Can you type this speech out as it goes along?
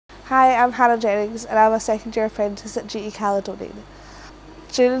Hi, I'm Jennings and I'm a second year apprentice at GE Caledonian.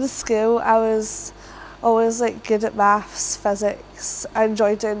 During school I was always good at maths, physics. I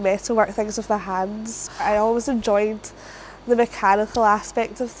enjoyed doing metalwork, things with my hands. I always enjoyed the mechanical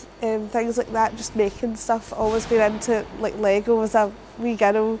aspect of things like that, just making stuff. Always been into Lego as a wee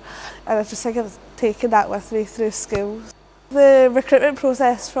girl, and I just think I've taken that with me through school. The recruitment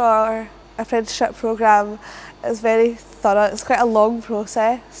process for our apprenticeship programme is very thorough. It's quite a long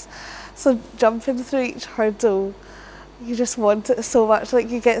process, so jumping through each hurdle, you just want it so much.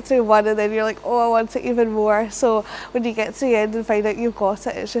 You get through one and then you're like, oh, I want it even more. So when you get to the end and find out you've got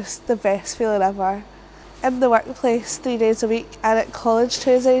it, it's just the best feeling ever. In the workplace 3 days a week and at college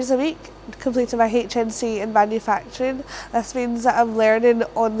 2 days a week, completing my HNC in manufacturing. This means that I'm learning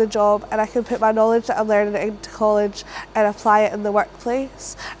on the job and I can put my knowledge that I'm learning into college and apply it in the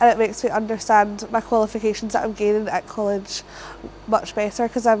workplace, and it makes me understand my qualifications that I'm gaining at college much better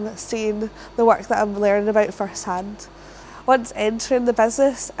because I'm seeing the work that I'm learning about firsthand. Once entering the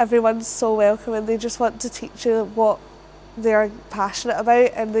business, everyone's so welcoming. They just want to teach you what they're passionate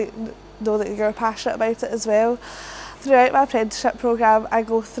about, and they know that you're passionate about it as well. Throughout my apprenticeship programme, I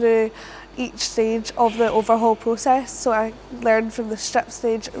go through each stage of the overhaul process, so I learn from the strip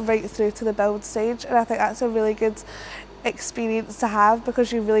stage right through to the build stage, and I think that's a really good experience to have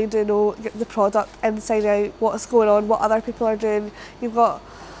because you really do know the product inside out, what's going on, what other people are doing. You've got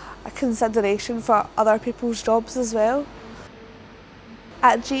a consideration for other people's jobs as well.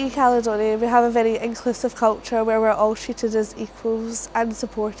 At GE Caledonian we have a very inclusive culture where we're all treated as equals and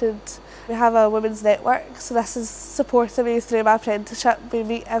supported. We have a women's network, so this is supporting me through my apprenticeship. We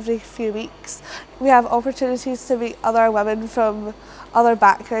meet every few weeks. We have opportunities to meet other women from other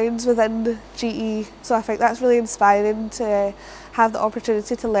backgrounds within GE, so I think that's really inspiring to have the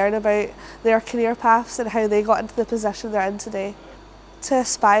opportunity to learn about their career paths and how they got into the position they're in today. To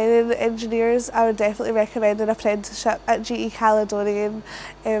aspiring engineers, I would definitely recommend an apprenticeship at GE Caledonian.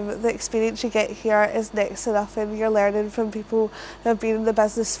 The experience you get here is next to nothing. You're learning from people who have been in the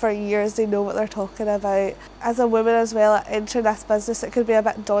business for years. They know what they're talking about. As a woman as well, entering this business, it could be a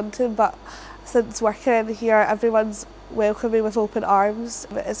bit daunting, but since working in here, everyone's welcomed me with open arms.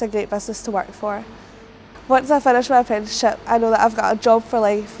 It's a great business to work for. Once I finish my apprenticeship, I know that I've got a job for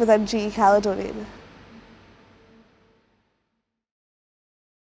life within GE Caledonian.